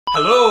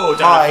Hello,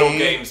 Daniel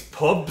Games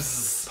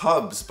Pubs.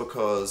 Pubs,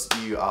 because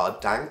you are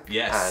dank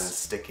and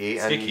sticky,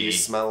 and you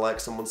smell like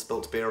someone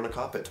spilt beer on a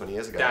carpet 20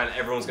 years ago. Dan,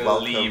 everyone's going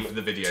to leave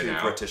the video now.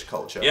 To British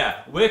culture.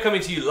 Yeah, we're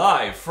coming to you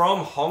live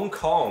from Hong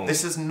Kong.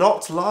 This is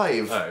not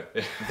live. Oh.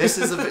 This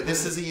is a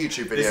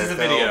YouTube video. This is a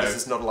video. This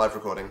is not a live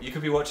recording. You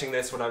could be watching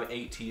this when I'm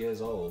 80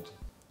 years old.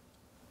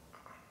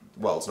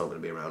 Well, it's not going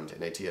to be around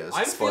in 80 years.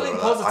 I'm Spoiler feeling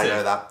alert. positive. I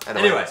know that.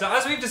 Anyway, so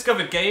as we've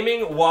discovered,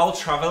 gaming while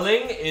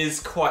travelling is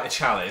quite a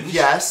challenge.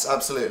 Yes,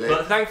 absolutely.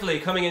 But thankfully,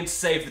 coming in to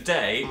save the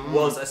day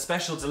was a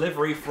special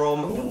delivery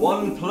from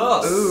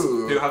OnePlus,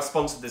 who have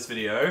sponsored this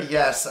video.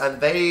 Yes,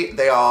 and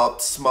they are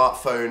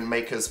smartphone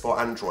makers for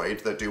Android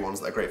that do ones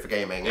that are great for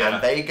gaming. Yeah.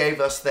 And they gave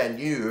us their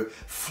new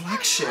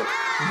flagship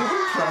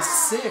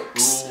OnePlus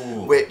 6,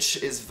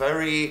 which is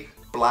very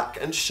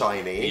black and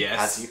shiny,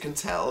 as you can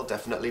tell,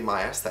 definitely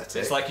my aesthetic.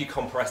 It's like you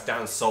compress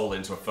down Soul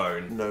into a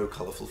phone. No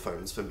colourful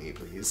phones for me,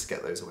 please.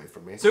 Get those away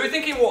from me. So we're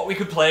thinking what we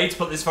could play to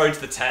put this phone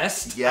to the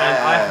test. Yes.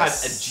 And I had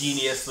a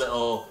genius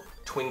little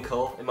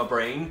twinkle in my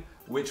brain,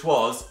 which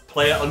was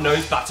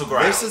PlayerUnknown's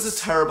Battlegrounds. This is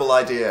a terrible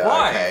idea.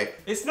 Why? Okay.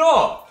 It's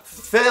not.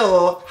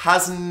 Phil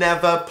has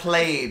never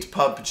played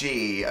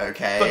PUBG,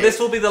 okay? But this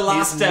will be the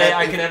last day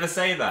I can ever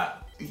say that.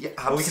 Yeah,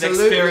 absolutely. We can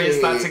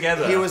experience that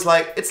together. He was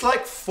like, it's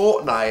like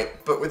Fortnite,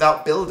 but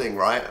without building,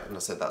 right? And I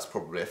said, that's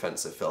probably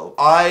offensive, Phil.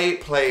 I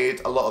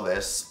played a lot of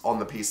this on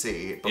the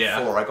PC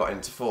before I got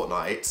into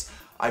Fortnite.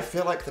 I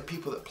feel like the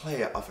people that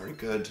play it are very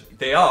good.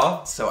 They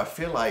are. So I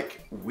feel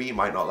like we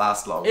might not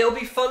last long. It'll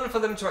be fun for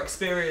them to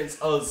experience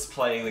us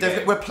playing the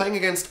game. We're playing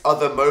against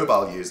other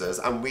mobile users,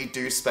 and we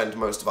do spend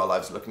most of our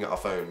lives looking at our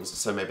phones,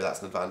 so maybe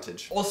that's an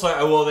advantage. Also,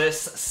 I wore this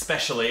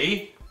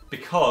specially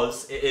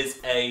because it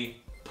is a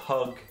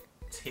pug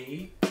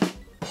tee.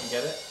 You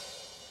get it?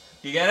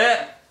 You get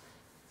it?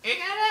 You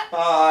get it?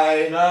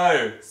 Bye.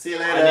 No. See you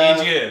later. I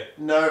need you.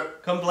 No.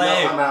 Come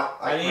play. No, I'm out.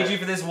 I need you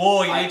for this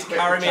war. You need to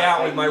carry me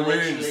out with my wounds.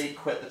 I literally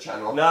quit the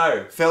channel.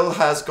 No. Phil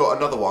has got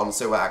another one,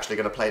 so we're actually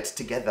going to play it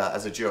together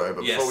as a duo.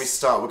 But before we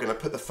start, we're going to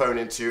put the phone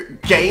into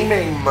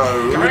gaming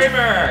mode.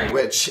 Gaming!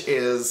 Which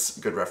is,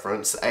 good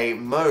reference, a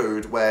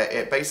mode where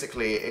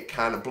it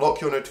can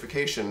block your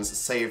notifications,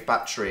 save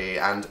battery,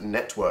 and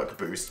network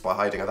boost by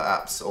hiding other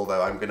apps.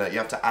 Although you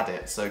have to add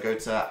it. So go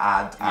to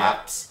add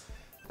apps.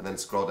 And then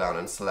scroll down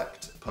and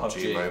select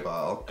PUBG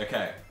Mobile.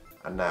 Okay.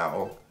 And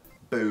now,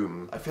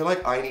 boom. I feel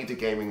like I need a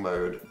gaming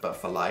mode, but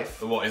for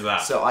life. What is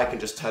that? So I can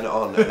just turn it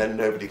on, and then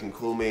nobody can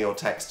call me or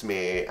text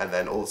me, and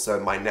then also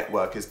my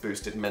network is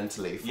boosted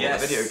mentally for the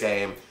video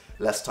game.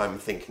 Less time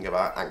thinking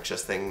about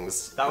anxious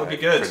things. That would be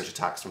good. Cringe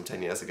attacks from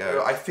 10 years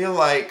ago. I feel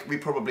like we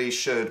probably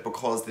should,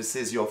 because this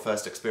is your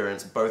first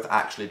experience, both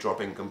actually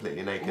dropping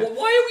completely naked. Well,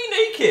 why are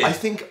we naked? I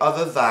think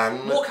other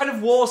than... What kind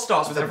of war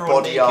starts with everyone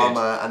body naked?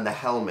 armor and the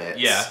helmets.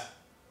 Yeah.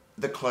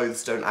 The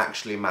clothes don't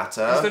actually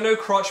matter. Is there no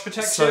crotch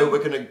protection? So we're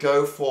going to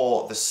go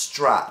for the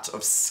strat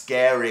of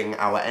scaring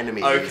our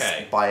enemies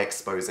by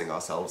exposing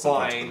ourselves.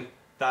 Fine.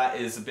 That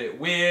is a bit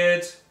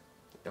weird.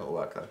 It'll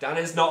work though. Dan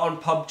is not on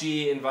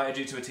PUBG, invited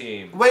you to a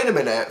team. Wait a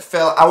minute,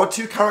 Phil, our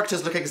two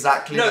characters look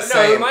exactly the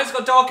same. No, mine's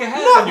got darker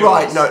hair than yours.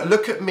 Right, no,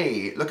 look at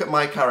me. Look at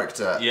my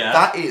character. Yeah.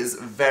 That is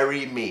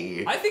very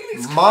me. I think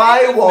it's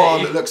my kind of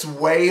one me. looks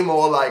way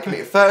more like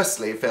me.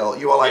 Firstly, Phil,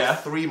 you are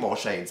like 3 more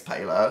shades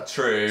paler.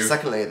 True.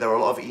 Secondly, there are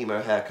a lot of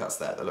emo haircuts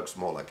there that looks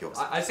more like yours.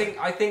 I think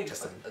I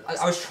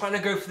was trying to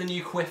go for the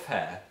new quiff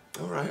hair.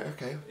 Alright,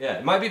 okay. Yeah,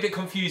 it might be a bit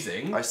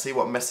confusing. I see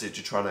what message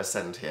you're trying to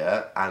send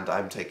here, and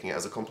I'm taking it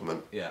as a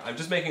compliment. Yeah, I'm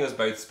just making us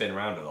both spin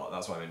around a lot.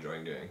 That's what I'm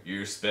enjoying doing.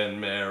 You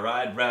spin me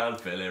right round,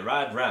 Philly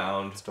right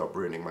round. Stop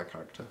ruining my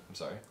character. I'm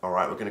sorry.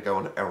 Alright, we're gonna go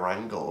on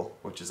Erangel,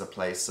 which is a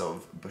place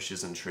of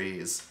bushes and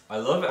trees. I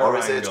love Erangel. Or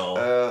is it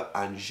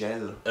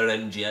Angel?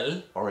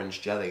 Erangel?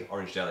 Orange jelly.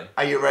 Orange jelly.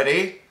 Are you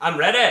ready? I'm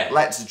ready!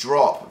 Let's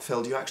drop.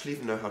 Phil, do you actually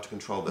even know how to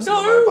control this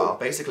on the mobile?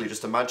 Basically,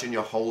 just imagine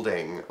you're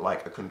holding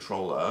like a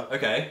controller.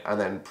 Okay.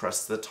 And then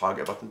press the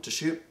target button to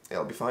shoot.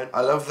 It'll be fine.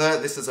 I love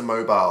that this is a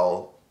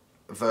mobile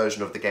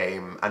version of the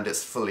game and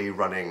it's fully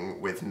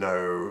running with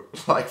no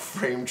like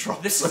frame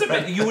drops. This is a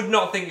bit, you would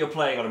not think you're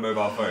playing on a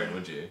mobile phone,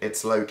 would you?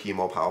 It's low-key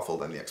more powerful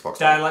than the Xbox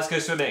Dan, One. let's go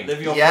swimming.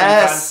 Live your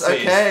yes,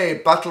 fantasies.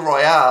 Okay, Battle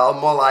Royale,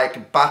 more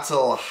like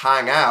Battle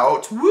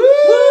Hangout.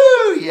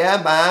 Woo! Yeah,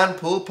 man,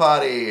 pool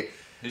party.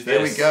 Who's Here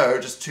this? we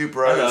go, just 2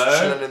 bros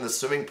chilling in the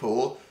swimming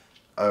pool.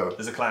 Oh.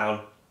 There's a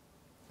clown.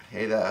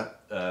 Hey there.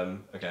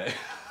 Okay.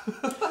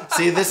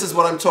 See, this is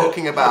what I'm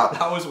talking about.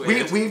 That was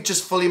weird. We've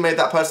just fully made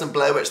that person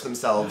Blair Witch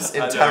themselves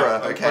in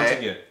terror,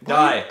 okay?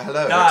 Die.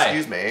 Hello, Die.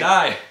 excuse me.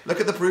 Die.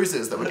 Look at the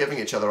bruises that we're giving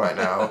each other right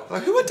now.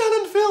 Like, who are Dan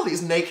and Phil?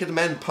 These naked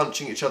men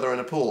punching each other in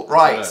a pool.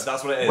 Right.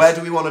 That's what it is. Where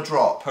do we want to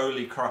drop?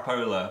 Holy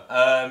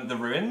crapola. The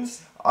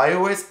ruins? I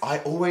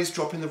always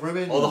drop in the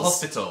ruins. Or the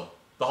hospital.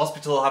 The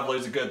hospital will have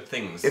loads of good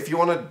things. If you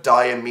want to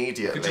die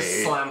immediately... You could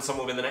just slam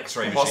someone with an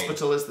X-ray machine. The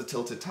hospital is the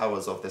tilted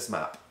towers of this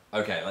map.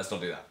 Okay, let's not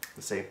do that.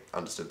 See,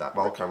 understood that.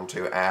 Welcome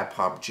to Air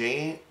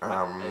PUBG.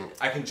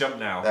 I can jump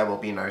now. There will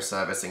be no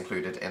service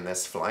included in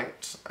this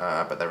flight,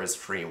 but there is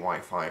free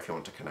Wi-Fi if you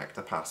want to connect.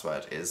 The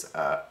password is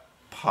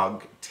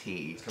Pug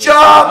T. Jump!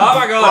 Oh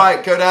my god!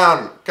 Right, go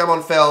down. Come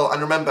on, Phil.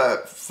 And remember,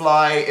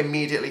 fly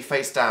immediately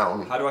face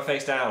down. How do I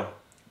face down?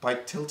 By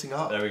tilting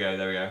up. There we go,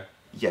 there we go.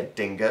 Yeah,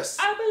 dingus.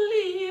 I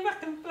believe I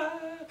can fly.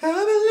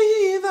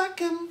 I believe I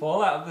can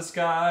Fall out of the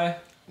sky.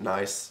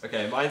 Nice.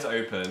 Okay, mine's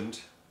opened.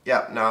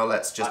 Yeah, now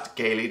let's just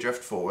gaily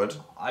drift forward.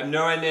 I'm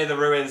nowhere near the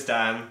ruins,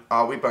 Dan.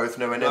 Are we both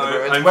nowhere near No, the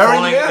ruins? I'm Where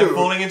falling, are you? I'm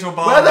falling into a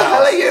barn. Where the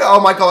hell are you? Oh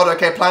my god,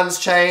 okay, plans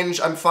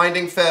change. I'm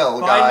finding Phil,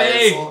 Find guys.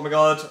 me! Oh my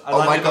god.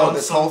 Oh my god,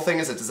 this whole thing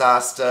is a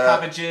disaster.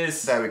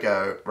 Cabbages. There we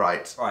go,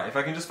 right. Right, if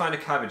I can just find a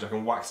cabbage, I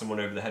can whack someone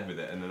over the head with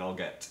it and then I'll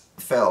get...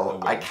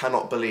 Phil, I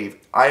cannot believe.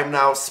 I am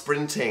now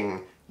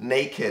sprinting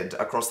naked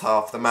across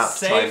half the map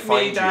to try and Save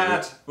find me, you.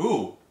 Dad!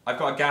 Ooh, I've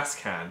got a gas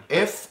can.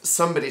 If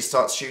somebody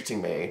starts shooting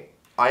me,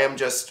 I am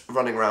just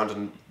running around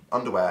in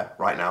underwear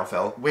right now,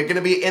 Phil. We're going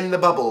to be in the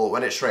bubble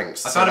when it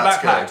shrinks. I found a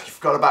backpack. Good. You've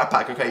got a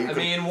backpack, okay. I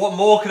mean, what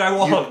more could I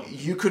want?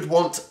 You could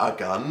want a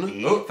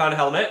gun. Oh, found a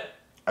helmet.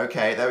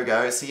 Okay, there we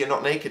go. See, you're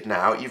not naked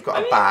now. You've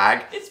got a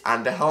bag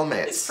and a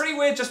helmet. It's pretty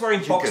weird just wearing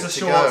You're boxer good to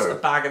shorts, go. a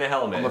bag and a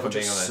helmet, Oh my if I'm god,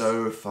 being you're honest.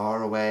 so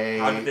far away.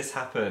 How did this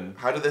happen?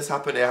 How did this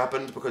happen? It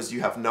happened because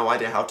you have no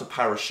idea how to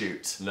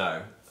parachute.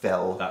 No.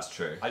 Phil. That's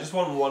true. I just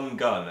want one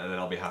gun and then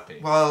I'll be happy.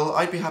 Well,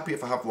 I'd be happy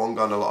if I have one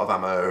gun, a lot of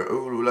ammo.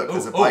 Ooh, look,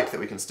 there's a bike that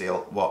we can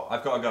steal. What?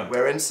 I've got a gun.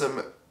 We're in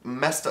some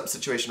messed up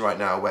situation right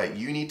now where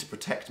you need to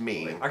protect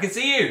me. I can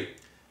see you!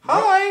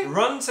 Hi!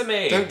 Run to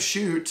me! Don't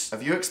shoot.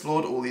 Have you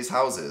explored all these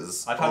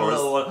houses? I've had a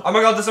little one. Oh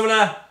my god, there's someone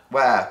there!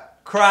 Where?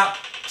 Crap!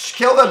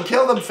 Kill them,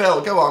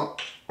 Phil, go on.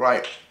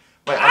 Right.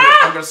 Wait,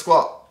 I'm gonna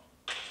squat.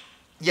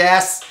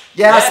 Yes!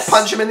 Yes!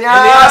 Punch him in the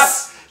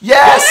ass!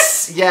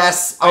 Yes!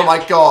 Yes! Oh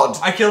my god.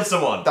 I killed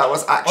someone. That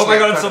was actually Oh my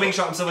god, I'm incredible. still being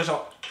shot, I'm still being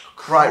shot.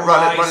 Right,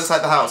 run Christ. inside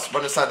the house.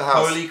 Run inside the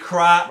house. Holy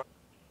crap.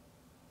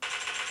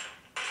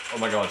 Oh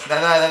my god.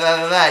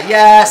 There.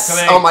 Yes!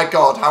 Coming. Oh my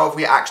god, how have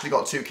we actually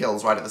got 2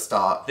 kills right at the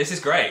start? This is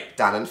great.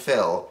 Dan and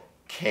Phil,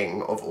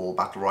 king of all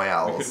battle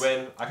royales. We could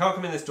win. I can't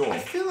come in this door. I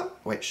feel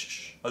like... Wait,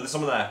 shh. Oh, there's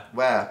someone there.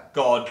 Where?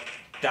 God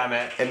damn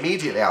it.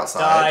 Immediately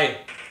outside. Die.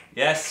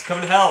 Yes, come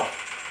and help.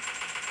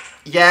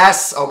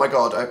 Yes! Oh my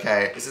god,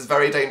 okay. This is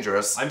very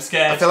dangerous. I'm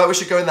scared. I feel like we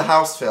should go in the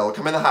house, Phil.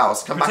 Come in the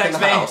house. Come back in the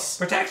house.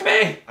 Protect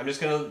me! I'm just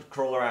gonna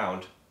crawl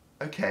around.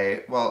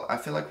 Okay, well, I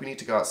feel like we need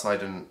to go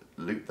outside and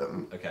loot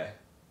them. Okay.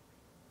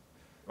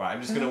 Right,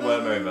 I'm just gonna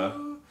worm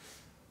over.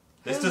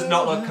 This does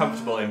not look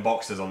comfortable in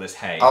boxes on this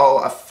hay. Oh,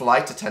 a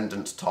flight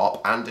attendant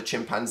top and a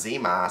chimpanzee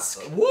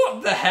mask.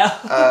 What the hell?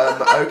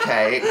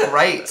 Okay,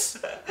 great.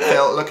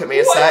 Phil, look at me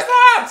a What sec. is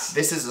that?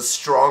 This is a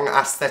strong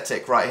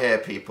aesthetic right here,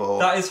 people.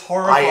 That is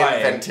horrifying. I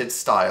invented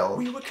style.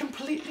 We were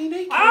completely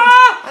naked.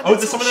 Ah! Oh,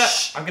 it's there's all someone there.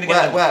 shh. I'm gonna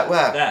get them.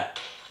 Where? There.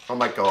 Oh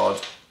my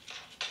god.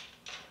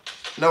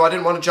 No, I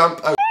didn't want to jump.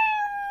 Oh,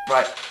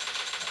 right.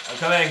 I'm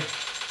coming.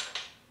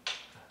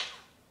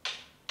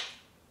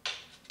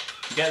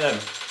 Get them.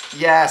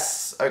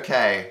 Yes,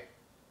 okay.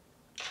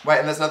 Wait,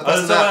 and there's another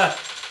person there.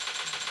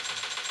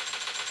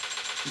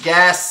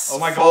 Yes. Oh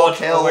my 4 god.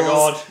 kills. Oh my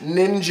god.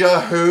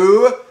 Ninja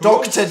who?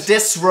 Dr.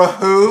 Disra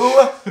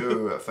who?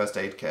 Ooh, first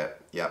aid kit.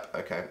 Yep,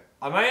 okay.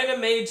 Am I in a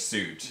maid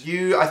suit?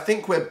 I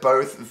think we're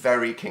both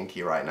very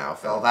kinky right now,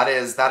 Phil. That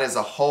is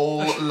a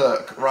whole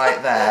look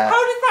right there.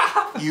 How did that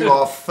happen? You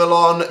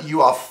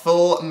are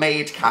full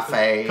maid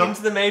cafe. Come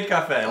to the maid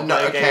cafe. I'll No,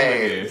 play a game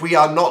okay. with you. We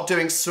are not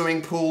doing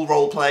swimming pool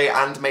roleplay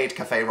and maid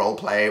cafe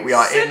roleplay. We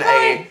are in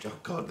a... Oh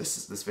god,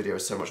 this video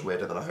is so much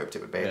weirder than I hoped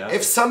it would be. Yeah.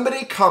 If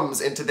somebody comes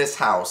into this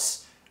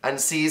house and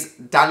sees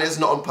Dan is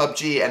not on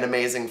PUBG and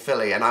Amazing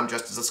Philly and I'm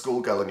dressed as a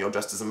schoolgirl and you're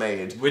dressed as a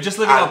maid. We're just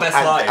living our best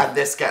life. And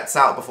this gets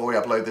out before we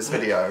upload this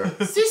video.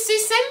 Sissy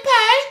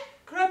senpai,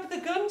 Grab the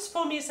guns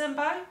for me, senpai.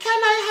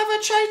 can I have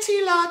a chai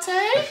tea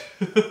latte?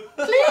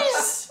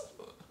 Please,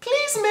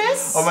 please,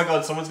 miss. Oh my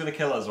god, someone's gonna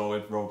kill us while we're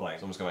roleplaying.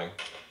 Someone's coming.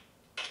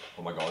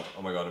 Oh my god,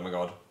 oh my god, oh my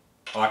god.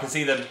 Oh, I can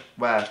see them.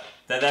 Where?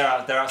 They're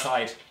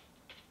outside.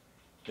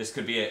 This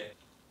could be it.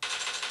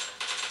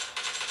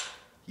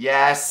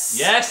 Yes.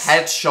 Yes.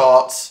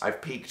 Headshot.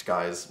 I've peaked,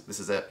 guys. This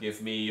is it.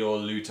 Give me your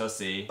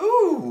Lutusy.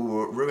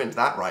 Ooh, ruined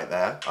that right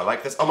there. I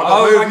like this. Oh my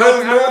Oh god, my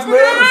move.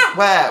 God.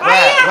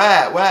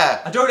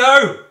 Where? I don't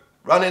know!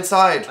 Run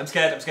inside. I'm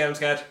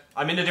scared.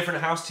 I'm in a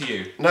different house to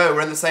you. No,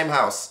 we're in the same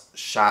house.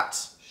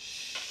 Shat.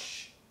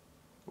 Shh.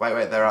 Wait,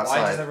 they're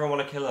outside. Why does everyone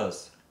want to kill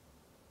us?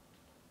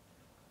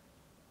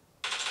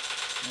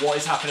 What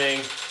is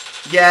happening?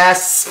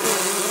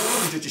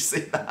 Yes! Did you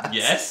see that?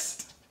 Yes.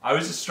 I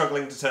was just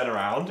struggling to turn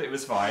around. It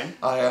was fine.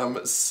 I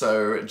am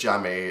so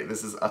jammy.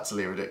 This is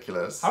utterly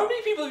ridiculous. How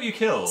many people have you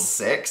killed?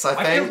 6, I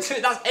I think. killed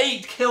 2. That's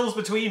 8 kills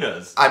between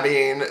us. I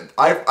mean,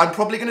 I'm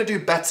probably going to do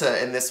better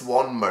in this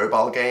one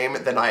mobile game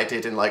than I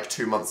did in like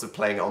 2 months of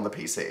playing it on the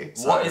PC.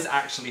 So What is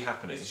actually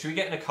happening? Should we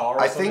get in a car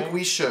or I something? think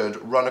we should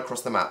run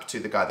across the map to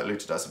the guy that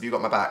looted us. Have you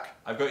got my back?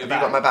 I've got your Have back.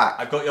 you got my back?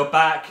 I've got your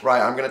back.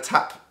 Right, I'm going to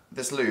tap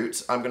this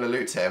loot. I'm going to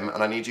loot him,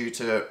 and I need you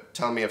to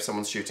tell me if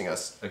someone's shooting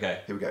us. Okay.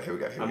 Here we go, here we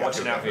go, here we go. I'm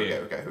watching out for you.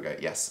 Here we go.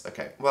 Yes,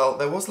 okay. Well,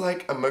 there was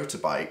like a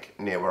motorbike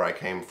near where I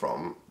came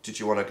from. Did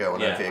you want to go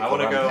on a vehicle I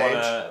want to rampage? go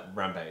on a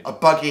rampage. A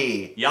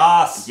buggy.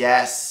 Yes!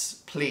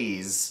 Yes,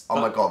 please.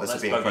 Oh my god, this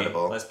would be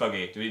incredible. Let's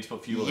buggy. Do we need to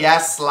put fuel in?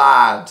 Yes,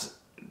 lad.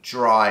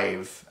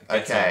 Drive.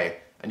 Get Okay.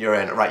 And you're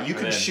in. Right, you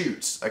can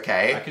shoot,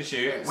 okay? I can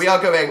shoot. We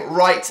are going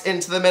right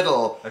into the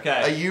middle.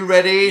 Okay. Are you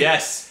ready?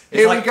 Yes.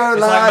 Here we go,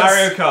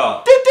 lads. It's like Mario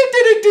Kart.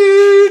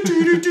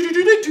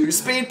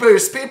 Speed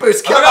boost, speed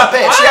boost. Kill Oh my that God.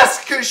 bitch.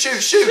 Ah! Yes,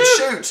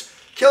 shoot.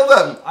 Kill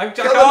them.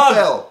 Kill them,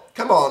 Phil.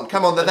 Come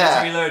on, they're there.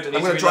 I need to reload,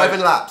 I'm going to drive in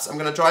laps. I'm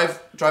going to drive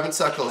in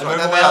circles. I'm Right,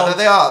 there overwhelmed.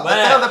 they are.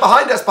 Where? They're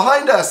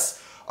behind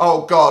us.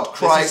 Oh God,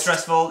 Christ. This is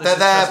stressful. They're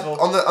there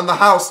on the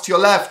house to your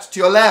left.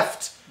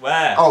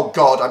 Where? Oh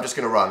God, I'm just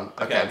going to run.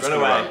 Okay, I'm just run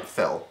going to away. run.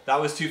 Phil, That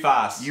was too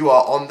fast. you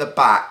are on the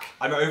back.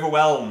 I'm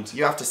overwhelmed.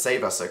 You have to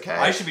save us, okay?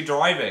 I should be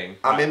driving.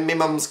 I'm in my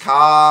mum's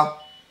car.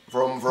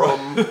 Vroom,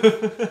 vroom.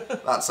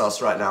 That's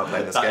us right now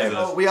playing this That game. is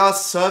us. We are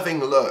serving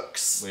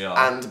looks We are.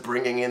 and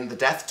bringing in the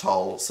death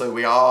toll. So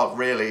we are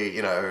really,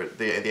 the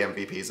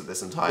MVPs of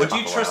this entire Would you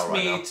Battle trust Royale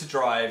right me now. to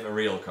drive a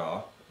real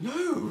car?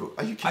 No,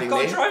 are you kidding I've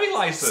got me? a driving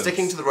license.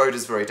 Sticking to the road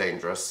is very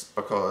dangerous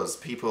because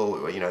people,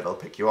 they'll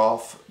pick you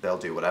off, they'll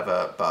do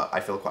whatever, but I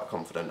feel quite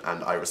confident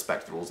and I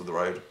respect the rules of the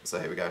road. So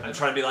here we go. I'm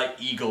trying to be like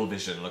eagle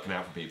vision, looking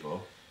out for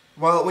people.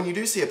 Well, when you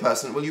do see a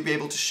person, will you be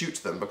able to shoot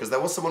them? Because there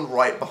was someone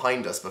right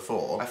behind us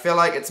before. I feel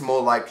like it's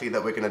more likely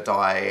that we're going to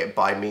die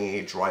by me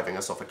driving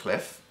us off a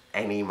cliff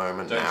any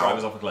moment now. Don't drive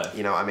us off a cliff.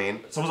 You know what I mean?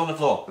 Someone's on the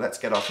floor. Let's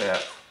get off here.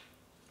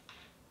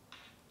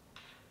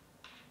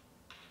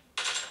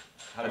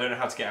 I don't know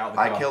how to get out of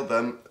the car. I killed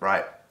them.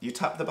 Right. You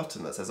tap the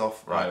button that says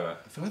off. Right. Right.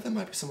 I feel like there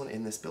might be someone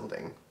in this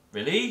building.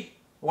 Really?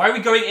 Why are we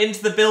going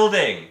into the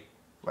building?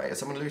 Wait, is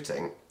someone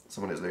looting?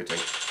 Someone is looting.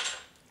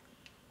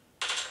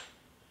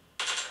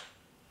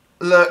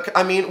 Look,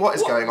 I mean, what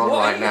is going on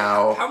right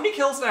now? How many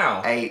kills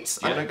now? 8.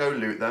 I'm Yeah. going to go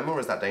loot them, or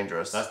is that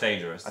dangerous? That's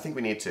dangerous. I think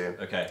we need to.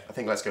 Okay. I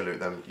think let's go loot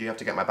them. You have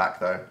to get my back,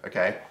 though,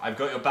 okay? I've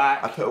got your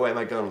back. I put away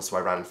my gun, so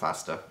I ran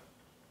faster.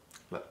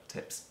 Look,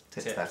 tips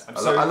Tips. there. I'm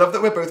I love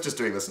that we're both just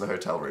doing this in a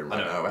hotel room right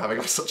know. now. We're having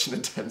like, such an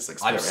intense I'm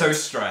experience. so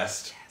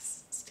stressed.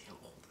 Yes, steal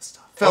all the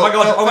stuff. Oh my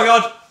god, Phil, oh my Phil.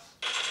 god!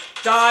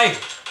 Die!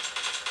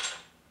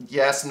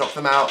 Yes, knock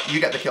them out. You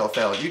get the kill,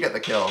 Phil. You get the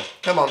kill.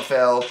 Come on,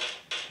 Phil.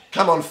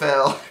 Come on,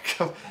 Phil.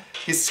 Come.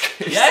 He's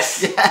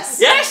Yes! Yes!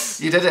 Yes!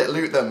 You did it.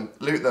 Loot them.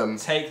 Loot them.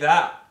 Take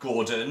that,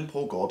 Gordon.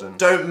 Poor Gordon.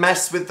 Don't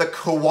mess with the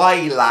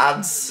kawaii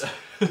lads.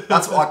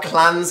 That's what our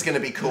clan's gonna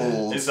be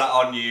called. Is that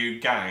our new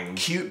gang?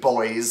 Cute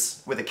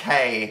boys with a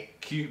K.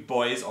 Cute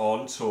boys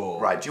on tour.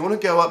 Right, do you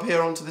want to go up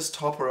here onto this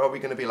top, or are we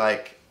going to be,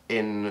 like,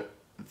 in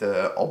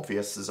the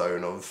obvious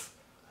zone of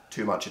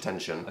too much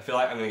attention? I feel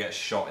like I'm gonna get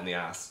shot in the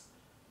ass.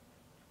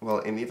 Well,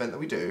 in the event that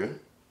we do,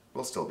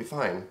 we'll still be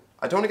fine.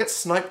 I don't want to get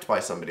sniped by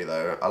somebody,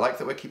 though. I like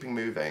that we're keeping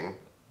moving,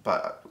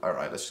 but,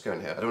 alright, let's just go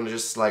in here. I don't want to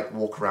just, like,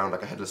 walk around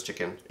like a headless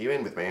chicken. Are you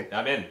in with me?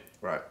 I'm in.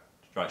 Right.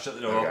 Right, shut the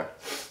There we door. go.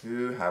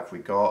 Who have we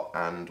got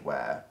and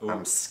where? Ooh.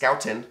 I'm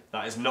scouting.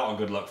 That is not a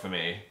good look for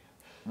me.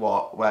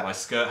 What? Where? My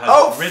skirt has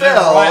Oh, ridden Phil!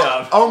 right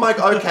up. Oh my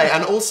god, okay,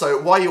 and also,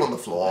 why are you on the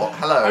floor?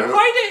 Hello? I'm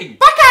hiding!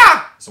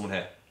 Baka! Someone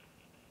here.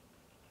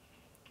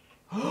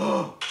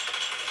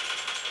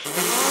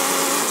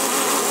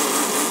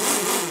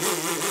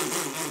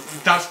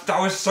 That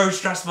was so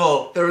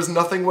stressful. There is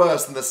nothing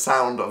worse than the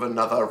sound of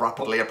another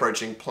rapidly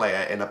approaching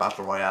player in a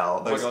battle royale.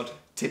 Oh my Those god.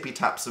 tippy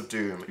taps of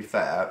doom, to be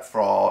fair,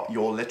 for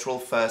your literal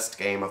first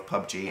game of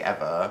PUBG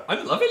ever,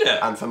 I'm loving it.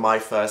 and for my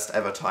first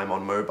ever time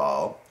on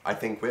mobile, I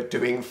think we're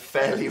doing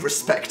fairly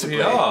respectably.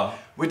 We are.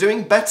 We're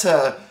doing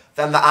better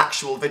than the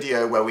actual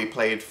video where we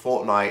played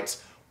Fortnite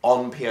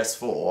on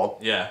PS4,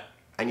 Yeah.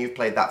 and you've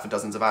played that for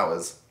dozens of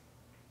hours.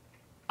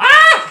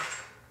 Ah!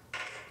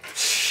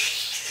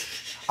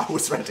 I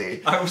was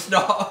ready. I was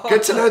not.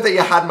 Good to know that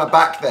you had my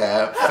back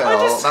there, Phil.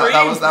 I just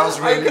That was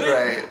screamed. I really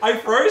couldn't- great. I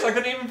froze. I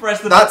couldn't even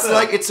press the That's button.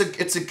 like,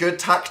 it's a good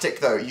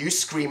tactic though. You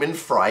scream in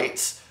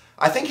fright.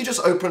 I think you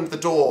just opened the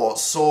door,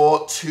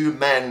 saw 2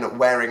 men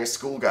wearing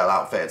schoolgirl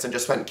outfits, and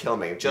just went, kill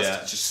me.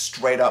 Just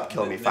straight up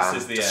kill me, This fam.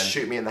 is the Just end.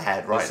 shoot me in the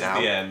head right This now.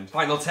 is the end.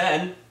 Final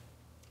 10.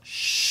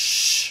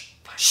 Shh.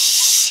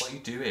 Shh. What are you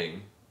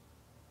doing?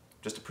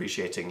 Just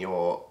appreciating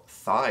your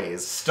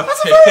thighs. Stop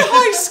That's a it. very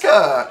high skirt.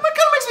 That kind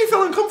of makes me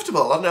feel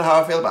uncomfortable. I don't know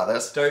how I feel about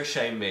this. Don't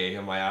shame me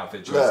and my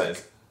outfit Look,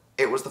 choices.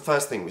 it was the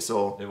first thing we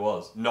saw. It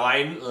was.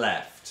 9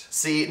 left.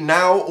 See,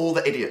 now all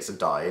the idiots have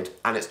died,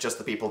 and it's just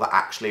the people that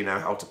actually know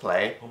how to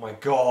play. Oh my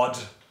god.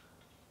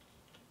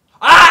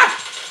 Ah!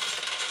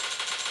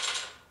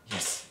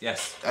 Yes,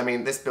 yes. I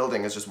mean, this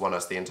building has just won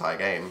us the entire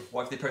game.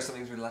 What if they post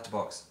something through the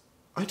letterbox?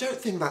 I don't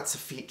think that's a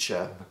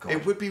feature. my God.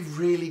 It would be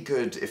really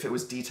good if it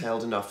was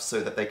detailed enough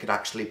so that they could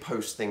actually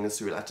post things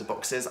through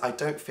letterboxes. I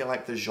don't feel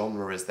like the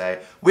genre is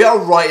there. We are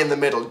right in the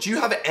middle. Do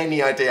you have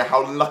any idea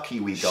how lucky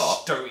we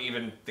got? Don't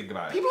even think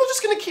about it. People are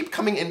just going to keep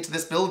coming into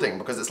this building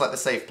because it's like the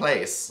safe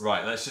place.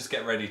 Right, let's just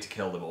get ready to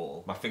kill them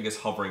all. My finger's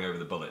hovering over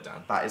the bullet,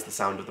 Dan. That is the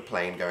sound of the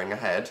plane going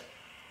ahead.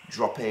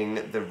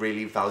 dropping the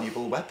really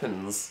valuable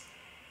weapons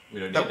We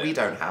don't need that it. we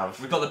don't have.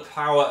 We've got the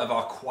power of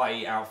our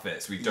kawaii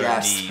outfits. We don't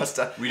Yes, need. that's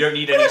the- We don't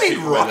need We any don't need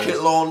super rocket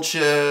weapons.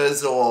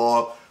 launchers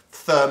or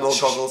thermal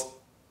goggles.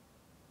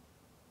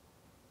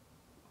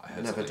 I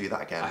heard Never something. do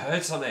that again. I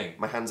heard something.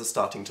 My hands are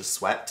starting to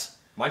sweat.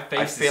 My face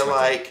I is feel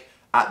sweating. like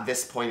at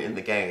this point in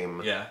the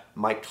game, Yeah.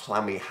 my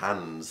clammy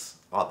hands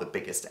are the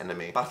biggest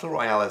enemy. Battle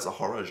Royale is a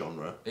horror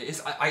genre. It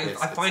is. I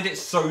It's- find it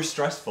so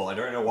stressful. I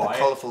don't know why. The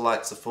colourful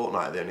lights of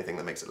Fortnite are the only thing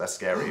that makes it less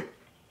scary.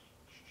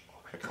 Oh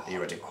my god. Are you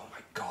ready? Oh my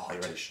god. Are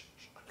you ready?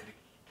 I'm gonna...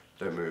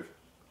 Don't move.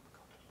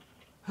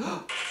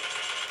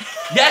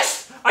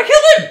 Yes! I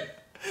killed him!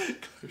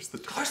 Close the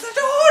door. Close the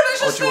door!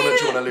 Let's Oh, just do you wanna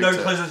stay loot No,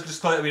 it? close it.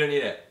 Just close it. We don't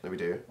need it. No, we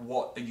do.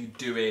 What are you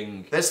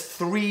doing? There's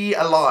 3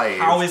 alive.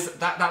 How is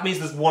that? That means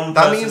there's one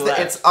That person means left.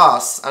 that it's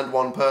us and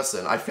one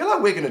person. I feel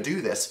like we're gonna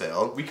do this,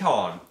 Phil. We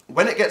can't.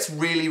 When it gets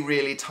really,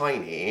 really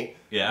tiny,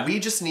 Yeah. we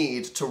just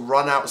need to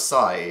run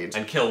outside,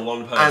 And kill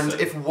one person.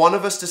 and if one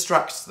of us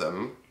distracts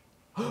them,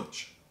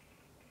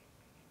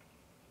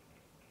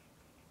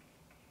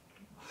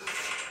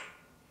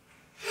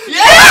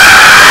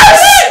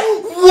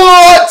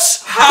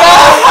 what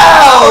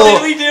How the hell?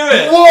 did we do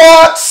it?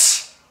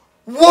 What?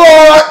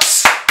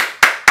 What?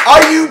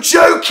 Are you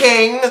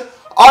joking?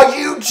 Are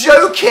you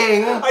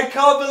joking? I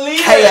can't believe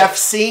it.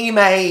 KFC,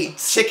 mate.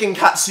 Chicken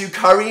katsu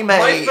curry, My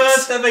mate.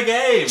 first ever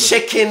game.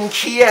 Chicken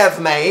Kiev,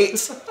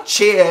 mate.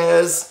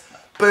 Cheers.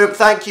 Boom.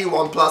 Thank you,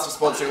 OnePlus,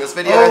 for sponsoring this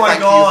video. Oh my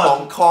Thank God. you,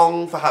 Hong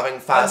Kong, for having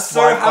fast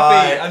so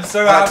Wi-Fi. happy. I'm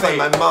so I'd like to happy.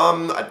 thank my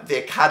mum, the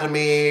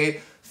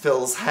academy,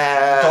 Phil's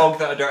hair. Dog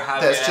that I don't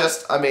have There's yet.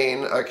 just, I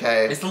mean,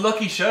 okay. It's the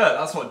lucky shirt.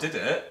 That's what did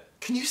it.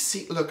 Can you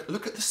see?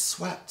 Look at the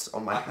sweat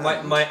on my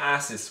hand. My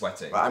ass is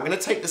sweating. Right, I'm gonna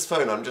take this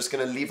phone. I'm just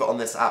gonna leave it on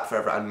this app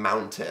forever and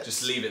mount it.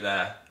 Just leave it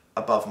there.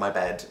 Above my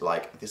bed.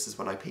 Like, this is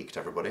when I peaked,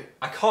 everybody.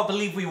 I can't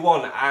believe we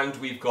won and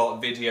we've got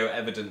video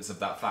evidence of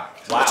that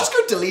fact. Wow. Let's just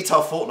go delete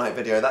our Fortnite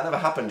video. That never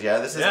happened, yeah?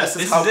 This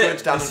is how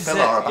good Dan and Phil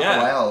are at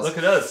Battle Royales. Look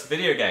at us,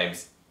 video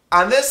games.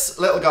 And this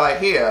little guy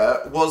here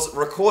was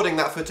recording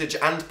that footage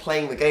and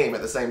playing the game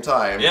at the same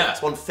time. Yeah.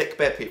 It's one thick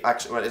bit.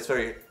 Actually, well,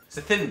 It's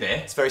a thin bit.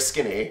 it's very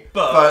skinny.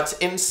 But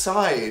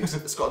inside,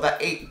 it's got that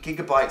 8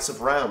 gigabytes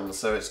of RAM,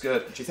 so it's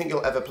good. Do you think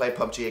you'll ever play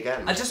PUBG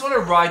again? I just want to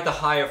ride the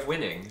high of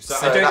winning. So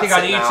So I don't think that's I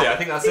it need now. to. I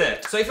think that's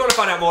it. So if you want to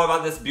find out more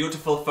about this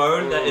beautiful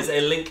phone, there is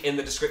a link in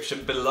the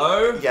description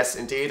below. Yes,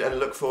 indeed, and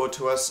look forward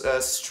to us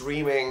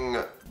streaming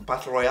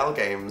Battle Royale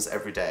games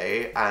every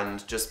day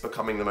and just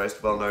becoming the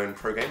most well-known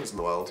pro gamers in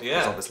the world. Yeah.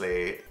 Because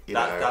obviously, you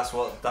know, That's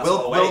what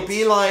we'll awaits.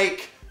 be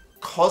like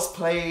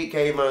cosplay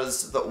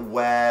gamers that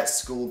wear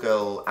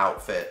schoolgirl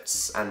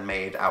outfits and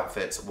maid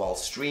outfits while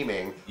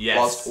streaming, Yes.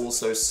 whilst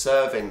also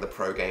serving the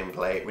pro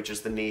gameplay, which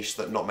is the niche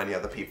that not many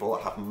other people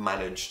have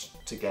managed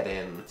to get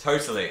in.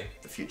 Totally.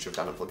 The future of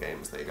Dan and Phil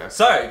games. There you go.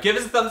 So, give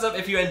us a thumbs up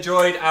if you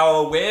enjoyed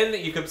our win.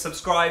 You can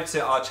subscribe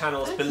to our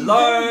channels Thank you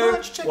below. very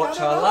much. Check Watch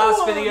out our our last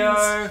ones.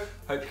 video.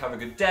 Hope you have a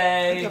good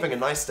day. You're having a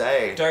nice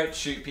day. Don't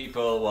shoot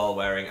people while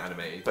wearing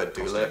anime But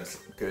do costumes.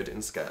 look good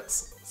in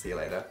skirts. See you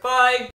later. Bye.